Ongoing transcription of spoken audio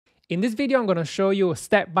In this video, I'm going to show you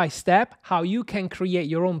step by step how you can create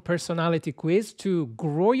your own personality quiz to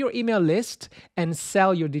grow your email list and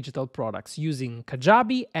sell your digital products using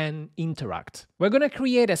Kajabi and Interact. We're going to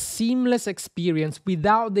create a seamless experience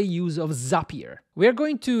without the use of Zapier. We're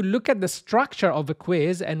going to look at the structure of a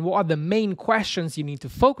quiz and what are the main questions you need to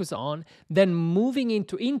focus on, then moving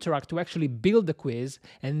into Interact to actually build the quiz,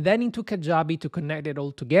 and then into Kajabi to connect it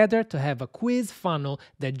all together to have a quiz funnel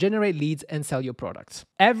that generate leads and sell your products.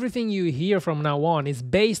 Everything you hear from now on is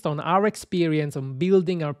based on our experience on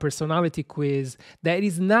building our personality quiz that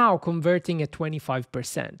is now converting at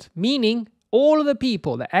 25%, meaning all of the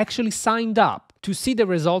people that actually signed up to see the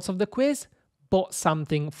results of the quiz bought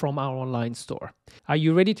something from our online store. Are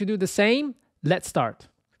you ready to do the same? Let's start.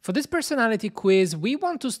 For this personality quiz, we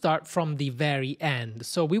want to start from the very end.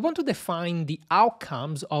 So we want to define the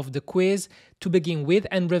outcomes of the quiz to begin with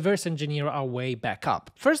and reverse engineer our way back up.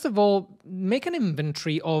 First of all, make an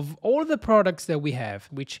inventory of all the products that we have,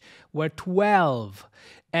 which were 12.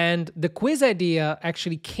 And the quiz idea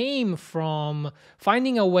actually came from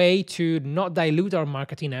finding a way to not dilute our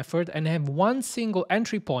marketing effort and have one single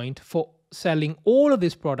entry point for selling all of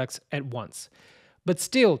these products at once. But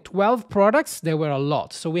still, 12 products, there were a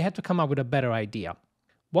lot, so we had to come up with a better idea.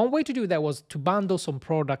 One way to do that was to bundle some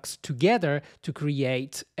products together to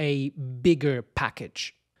create a bigger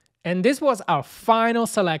package. And this was our final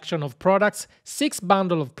selection of products. 6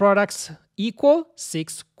 bundle of products equal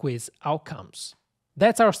 6 quiz outcomes.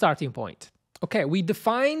 That's our starting point. Okay, we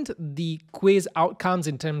defined the quiz outcomes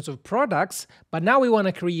in terms of products, but now we want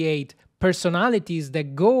to create personalities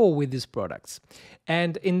that go with these products.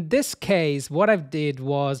 And in this case, what I did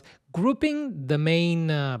was grouping the main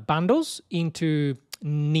bundles into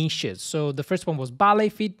niches. So the first one was ballet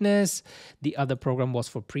fitness, the other program was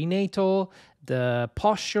for prenatal, the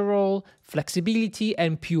postural, flexibility,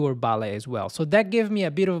 and pure ballet as well. So that gave me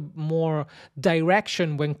a bit of more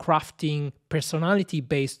direction when crafting personality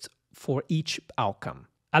based for each outcome.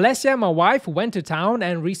 Alessia, my wife, went to town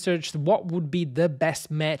and researched what would be the best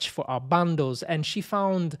match for our bundles, and she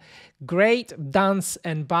found great dance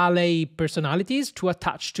and ballet personalities to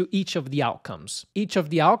attach to each of the outcomes. Each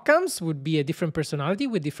of the outcomes would be a different personality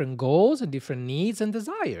with different goals and different needs and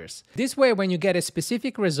desires. This way, when you get a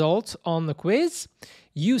specific result on the quiz,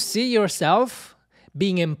 you see yourself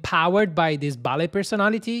being empowered by this ballet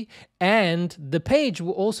personality, and the page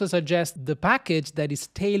will also suggest the package that is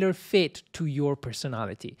tailor-fit to your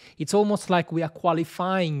personality. It's almost like we are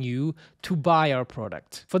qualifying you to buy our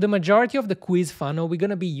product. For the majority of the quiz funnel, we're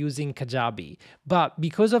going to be using Kajabi, but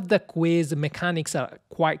because of the quiz mechanics are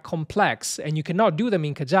quite complex and you cannot do them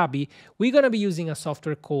in Kajabi, we're going to be using a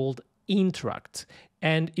software called Interact.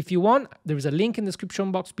 And if you want, there is a link in the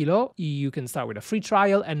description box below. You can start with a free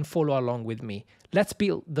trial and follow along with me. Let's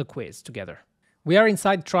build the quiz together. We are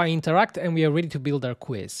inside Try Interact and we are ready to build our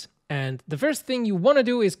quiz. And the first thing you want to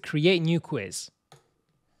do is create new quiz.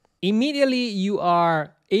 Immediately, you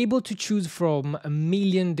are able to choose from a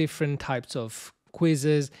million different types of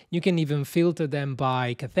quizzes. You can even filter them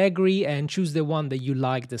by category and choose the one that you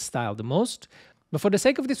like the style the most. But for the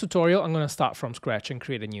sake of this tutorial, I'm going to start from scratch and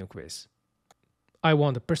create a new quiz. I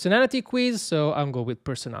want a personality quiz, so I'm going with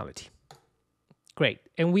personality. Great,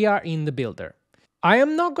 and we are in the builder. I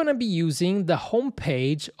am not going to be using the home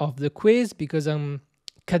page of the quiz because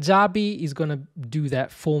Kajabi is going to do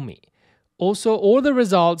that for me. Also, all the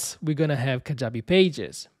results, we're going to have Kajabi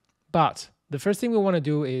pages. But the first thing we want to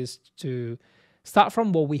do is to start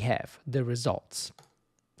from what we have, the results.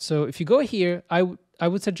 So if you go here, I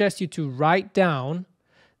would suggest you to write down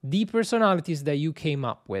the personalities that you came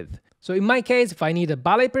up with. So in my case, if I need a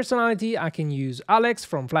ballet personality, I can use Alex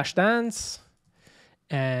from Flashdance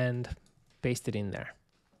and paste it in there.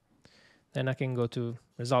 Then I can go to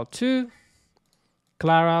result 2,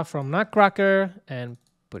 Clara from Nutcracker, and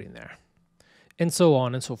put in there. And so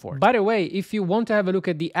on and so forth. By the way, if you want to have a look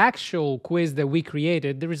at the actual quiz that we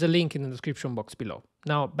created, there is a link in the description box below.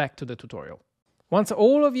 Now back to the tutorial. Once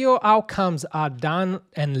all of your outcomes are done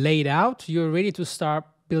and laid out, you're ready to start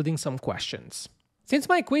building some questions. Since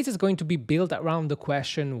my quiz is going to be built around the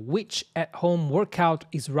question which at-home workout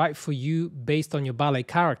is right for you based on your ballet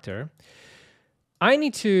character, I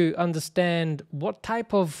need to understand what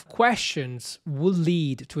type of questions will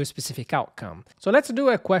lead to a specific outcome. So let's do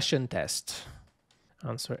a question test.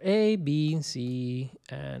 Answer A, B, C,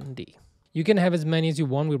 and D. You can have as many as you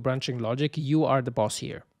want with branching logic. You are the boss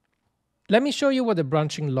here. Let me show you what the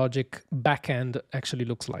branching logic backend actually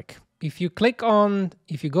looks like. If you go on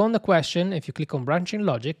the question, if you click on branching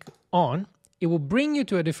logic on, it will bring you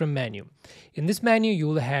to a different menu. In this menu, you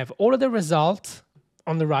will have all of the results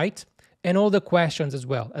on the right and all the questions as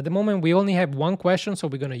well. At the moment, we only have one question, so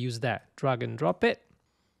we're going to use that. Drag and drop it.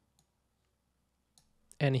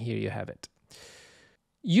 And here you have it.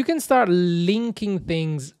 You can start linking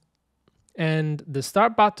things, and the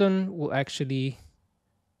start button will actually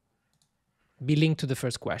be linked to the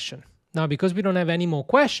first question. Now, because we don't have any more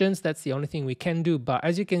questions, that's the only thing we can do. But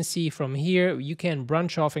as you can see from here, you can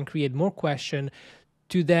branch off and create more questions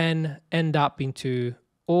to then end up into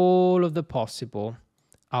all of the possible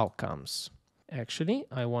outcomes. Actually,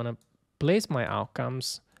 I want to place my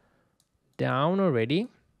outcomes down already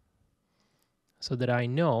so that I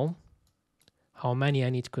know how many I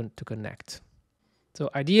need to connect. So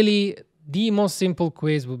ideally, the most simple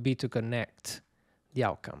quiz would be to connect the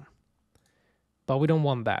outcome. But we don't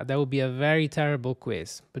want that. That would be a very terrible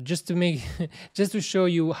quiz. But just to show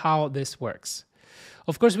you how this works.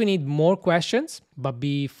 Of course, we need more questions, but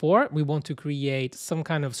before we want to create some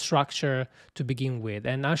kind of structure to begin with.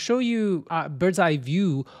 And I'll show you a bird's eye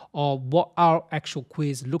view of what our actual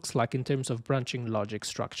quiz looks like in terms of branching logic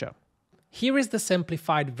structure. Here is the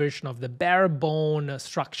simplified version of the bare bone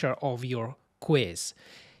structure of your quiz.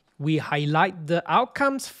 We highlight the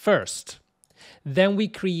outcomes first. Then we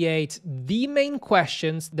create the main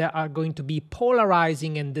questions that are going to be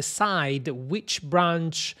polarizing and decide which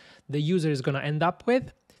branch the user is going to end up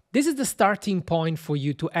with. This is the starting point for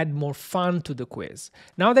you to add more fun to the quiz.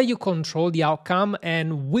 Now that you control the outcome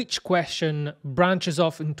and which question branches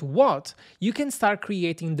off into what, you can start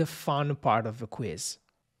creating the fun part of the quiz.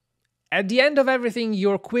 At the end of everything,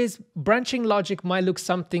 your quiz branching logic might look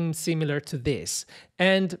something similar to this.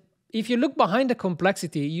 And if you look behind the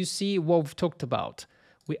complexity, you see what we've talked about.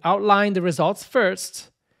 We outline the results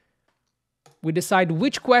first. We decide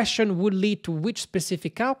which question would lead to which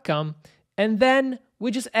specific outcome. And then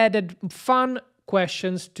we just added fun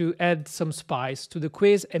questions to add some spice to the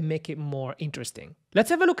quiz and make it more interesting. Let's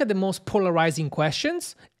have a look at the most polarizing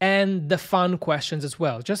questions and the fun questions as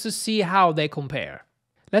well, just to see how they compare.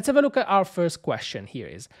 Let's have a look at our first question here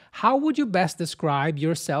is, how would you best describe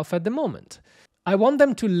yourself at the moment? I want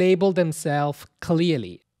them to label themselves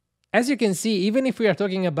clearly. As you can see, even if we are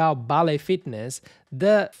talking about ballet fitness,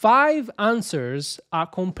 the 5 answers are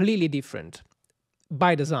completely different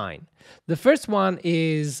by design. The first one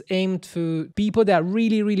is aimed to people that are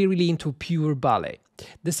really into pure ballet.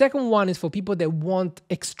 The second one is for people that want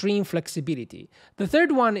extreme flexibility. The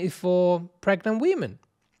third one is for pregnant women.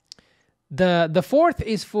 The fourth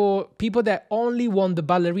is for people that only want the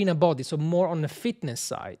ballerina body, so more on the fitness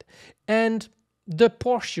side. And the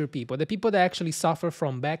posture people, the people that actually suffer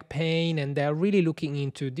from back pain, and they're really looking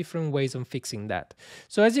into different ways of fixing that.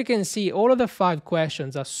 So as you can see, all of the 5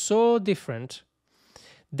 questions are so different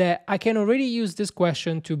that I can already use this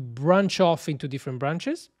question to branch off into different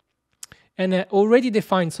branches and already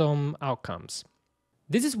define some outcomes.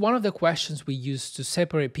 This is one of the questions we use to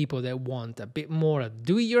separate people that want a bit more a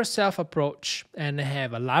do-it-yourself approach and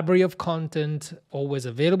have a library of content always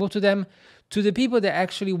available to them, to the people that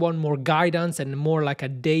actually want more guidance and more like a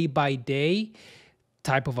day-by-day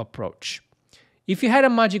type of approach. If you had a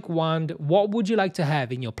magic wand, what would you like to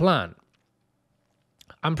have in your plan?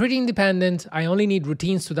 I'm pretty independent. I only need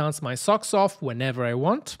routines to dance my socks off whenever I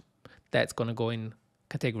want. That's going to go in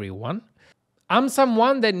category 1. I'm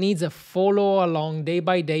someone that needs a follow-along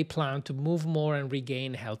day-by-day plan to move more and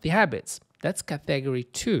regain healthy habits. That's category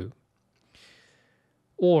 2.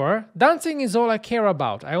 Or, dancing is all I care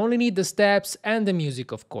about. I only need the steps and the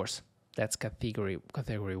music, of course. That's category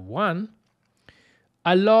 1.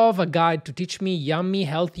 I love a guide to teach me yummy,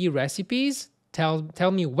 healthy recipes.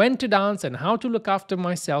 Tell me when to dance and how to look after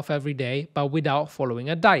myself every day, but without following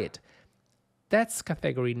a diet. That's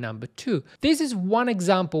category number 2. This is one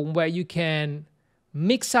example where you can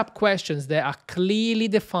mix up questions that are clearly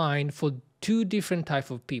defined for 2 different types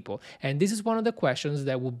of people. And this is one of the questions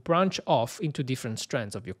that will branch off into different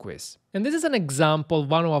strands of your quiz. And this is an example,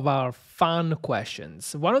 one of our fun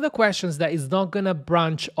questions. One of the questions that is not going to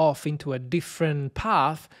branch off into a different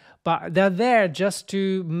path, but they're there just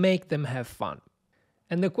to make them have fun.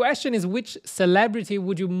 And the question is, which celebrity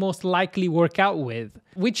would you most likely work out with?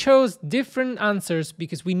 We chose different answers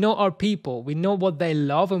because we know our people. We know what they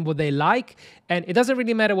love and what they like. And it doesn't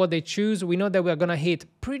really matter what they choose. We know that we're going to hit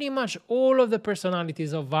pretty much all of the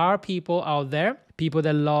personalities of our people out there. People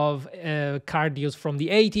that love cardios from the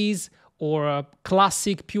 80s, or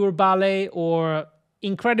classic pure ballet, or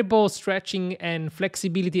incredible stretching and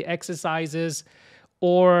flexibility exercises,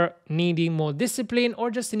 or needing more discipline, or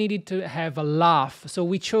just needed to have a laugh. So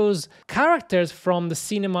we chose characters from the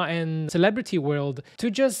cinema and celebrity world to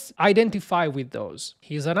just identify with those.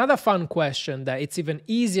 Here's another fun question that it's even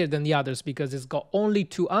easier than the others because it's got only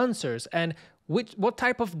 2 answers. And what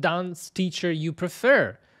type of dance teacher you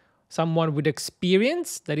prefer. Someone with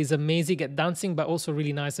experience that is amazing at dancing but also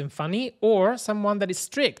really nice and funny, or someone that is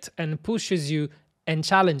strict and pushes you and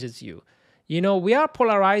challenges you. You know, we are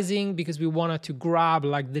polarizing because we wanted to grab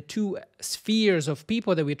like the two spheres of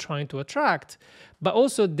people that we're trying to attract. But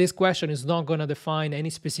also this question is not going to define any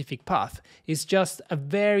specific path. It's just a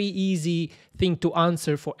very easy thing to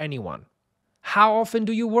answer for anyone. How often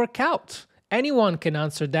do you work out? Anyone can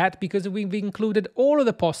answer that because we've included all of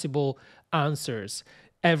the possible answers.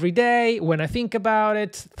 Every day, when I think about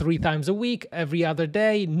it, 3 times a week, every other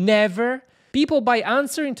day, never. People, by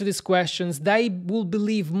answering to these questions, they will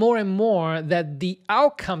believe more and more that the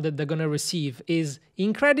outcome that they're going to receive is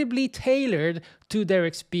incredibly tailored to their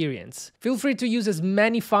experience. Feel free to use as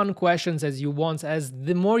many fun questions as you want, as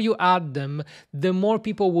the more you add them, the more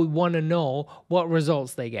people will want to know what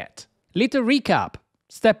results they get. Little recap.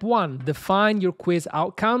 Step 1, define your quiz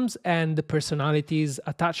outcomes and the personalities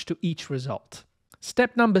attached to each result.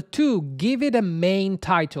 Step number 2, give it a main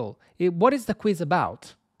title. What is the quiz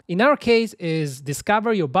about? In our case is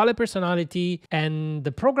discover your ballet personality and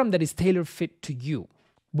the program that is tailor fit to you.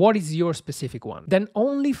 What is your specific one? Then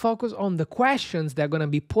only focus on the questions that are going to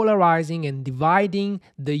be polarizing and dividing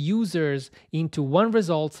the users into one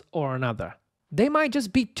result or another. They might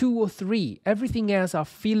just be 2 or 3. Everything else are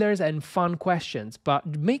fillers and fun questions,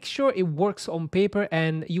 but make sure it works on paper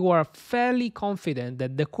and you are fairly confident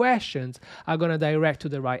that the questions are going to direct to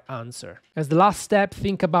the right answer. As the last step,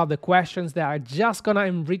 think about the questions that are just going to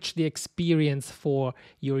enrich the experience for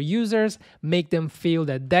your users, make them feel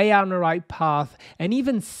that they are on the right path, and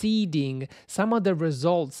even seeding some of the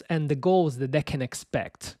results and the goals that they can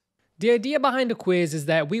expect. The idea behind the quiz is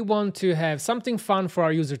that we want to have something fun for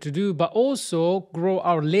our user to do, but also grow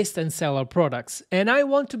our list and sell our products. And I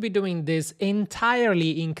want to be doing this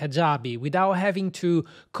entirely in Kajabi without having to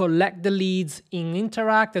collect the leads in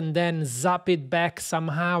Interact and then zap it back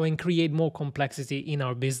somehow and create more complexity in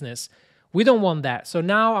our business. We don't want that. So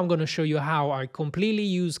now I'm going to show you how I completely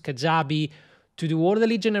use Kajabi to do all the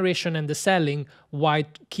lead generation and the selling while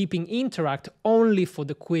keeping Interact only for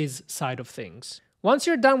the quiz side of things. Once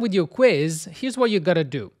you're done with your quiz, here's what you gotta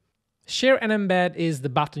do. Share and embed is the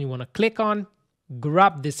button you wanna click on,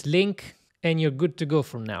 grab this link, and you're good to go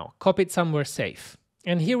from now. Copy it somewhere safe.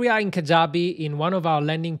 And here we are in Kajabi in one of our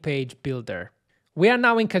landing page builder. We are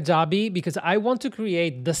now in Kajabi because I want to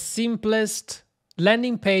create the simplest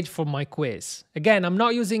landing page for my quiz. Again, I'm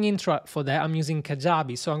not using Interact for that, I'm using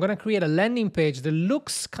Kajabi. So I'm gonna create a landing page that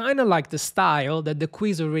looks kind of like the style that the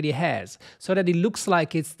quiz already has, so that it looks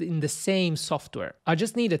like it's in the same software. I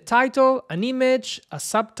just need a title, an image, a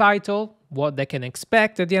subtitle, what they can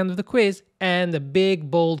expect at the end of the quiz, and a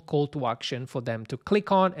big, bold call to action for them to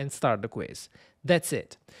click on and start the quiz. That's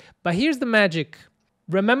it. But here's the magic.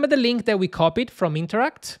 Remember the link that we copied from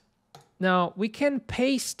Interact? Now, we can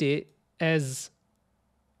paste it as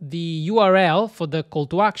the URL for the call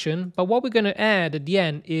to action, but what we're going to add at the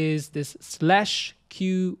end is this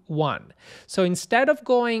 /Q1. So instead of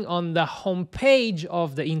going on the home page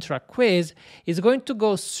of the Interact quiz, it's going to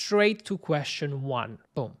go straight to question 1.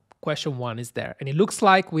 Boom. Question 1 is there, and it looks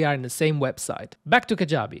like we are in the same website. Back to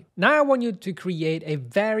Kajabi. Now I want you to create a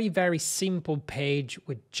very, very simple page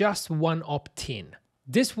with just one opt-in.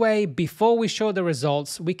 This way, before we show the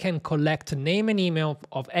results, we can collect name and email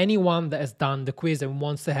of anyone that has done the quiz and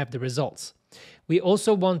wants to have the results. We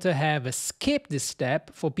also want to have a skip this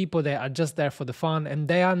step for people that are just there for the fun and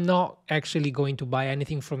they are not actually going to buy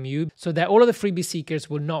anything from you, so that all of the freebie seekers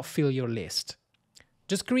will not fill your list.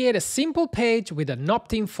 Just create a simple page with an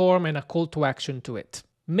opt-in form and a call to action to it.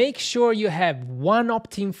 Make sure you have one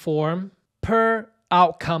opt-in form per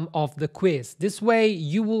outcome of the quiz. This way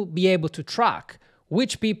you will be able to track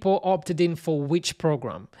which people opted in for which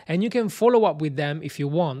program. And you can follow up with them if you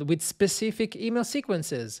want with specific email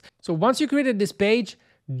sequences. So once you created this page,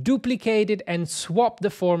 duplicate it and swap the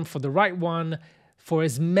form for the right one for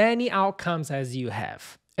as many outcomes as you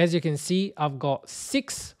have. As you can see, I've got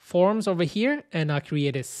 6 forms over here and I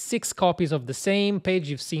created 6 copies of the same page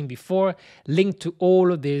you've seen before, linked to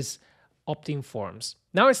all of these opt-in forms.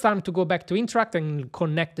 Now it's time to go back to Interact and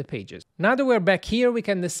connect the pages. Now that we're back here, we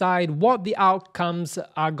can decide what the outcomes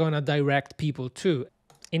are gonna direct people to.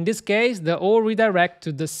 In this case, they all redirect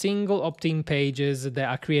to the single opt-in pages that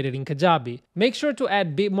are created in Kajabi. Make sure to add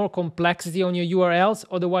a bit more complexity on your URLs,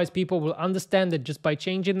 otherwise people will understand that just by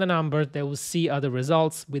changing the numbers, they will see other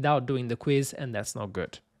results without doing the quiz, and that's not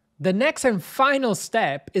good. The next and final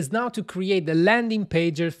step is now to create the landing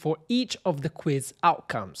pages for each of the quiz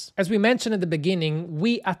outcomes. As we mentioned at the beginning,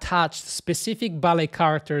 we attached specific ballet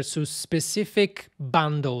characters to specific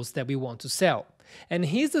bundles that we want to sell. And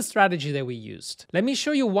here's the strategy that we used. Let me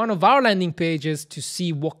show you one of our landing pages to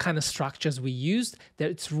see what kind of structures we used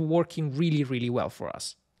that's working really, really well for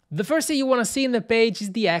us. The first thing you want to see in the page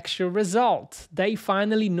is the actual result. They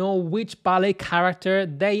finally know which ballet character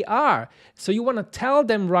they are. So you want to tell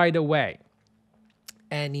them right away.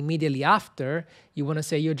 And immediately after, you want to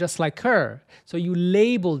say you're just like her. So you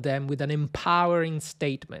label them with an empowering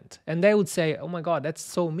statement. And they would say, oh my God, that's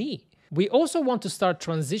so me. We also want to start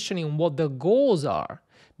transitioning what the goals are,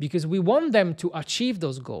 because we want them to achieve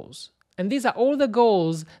those goals. And these are all the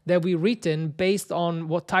goals that we've written based on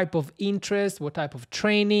what type of interest, what type of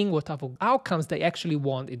training, what type of outcomes they actually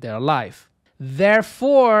want in their life.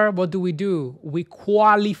 Therefore, what do? We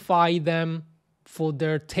qualify them for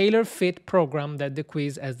their tailor-fit program that the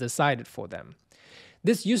quiz has decided for them.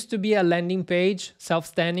 This used to be a landing page,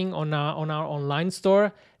 self-standing on our online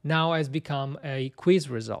store, now has become a quiz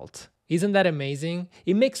result. Isn't that amazing?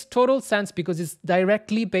 It makes total sense because it's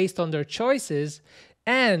directly based on their choices,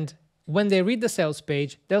 and when they read the sales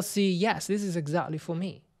page, they'll see, yes, this is exactly for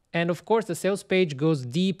me. And of course, the sales page goes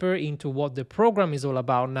deeper into what the program is all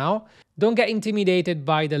about now. Don't get intimidated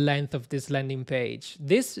by the length of this landing page.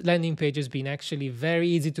 This landing page has been actually very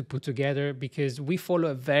easy to put together because we follow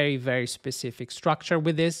a very, very specific structure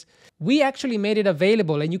with this. We actually made it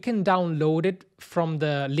available and you can download it from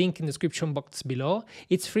the link in the description box below.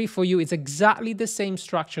 It's free for you. It's exactly the same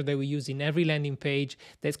structure that we use in every landing page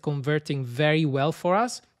that's converting very well for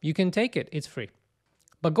us. You can take it. It's free.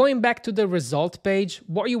 But going back to the result page,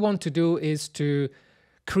 what you want to do is to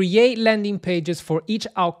create landing pages for each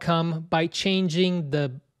outcome by changing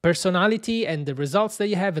the personality and the results that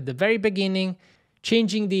you have at the very beginning,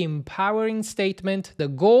 changing the empowering statement, the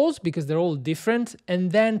goals, because they're all different,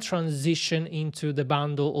 and then transition into the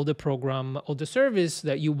bundle or the program or the service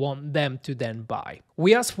that you want them to then buy.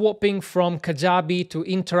 We are swapping from Kajabi to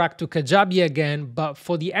Interact to Kajabi again, but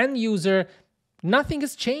for the end user, nothing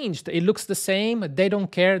has changed. It looks the same. They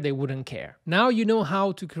don't care. They wouldn't care. Now you know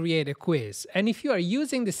how to create a quiz. And if you are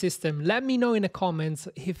using the system, let me know in the comments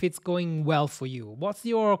if it's going well for you. What's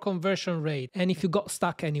your conversion rate? And if you got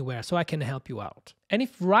stuck anywhere so I can help you out. And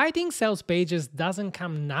if writing sales pages doesn't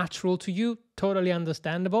come natural to you, totally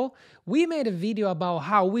understandable. We made a video about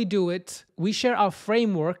how we do it. We share our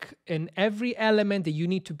framework and every element that you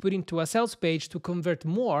need to put into a sales page to convert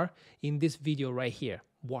more in this video right here.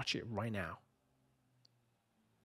 Watch it right now.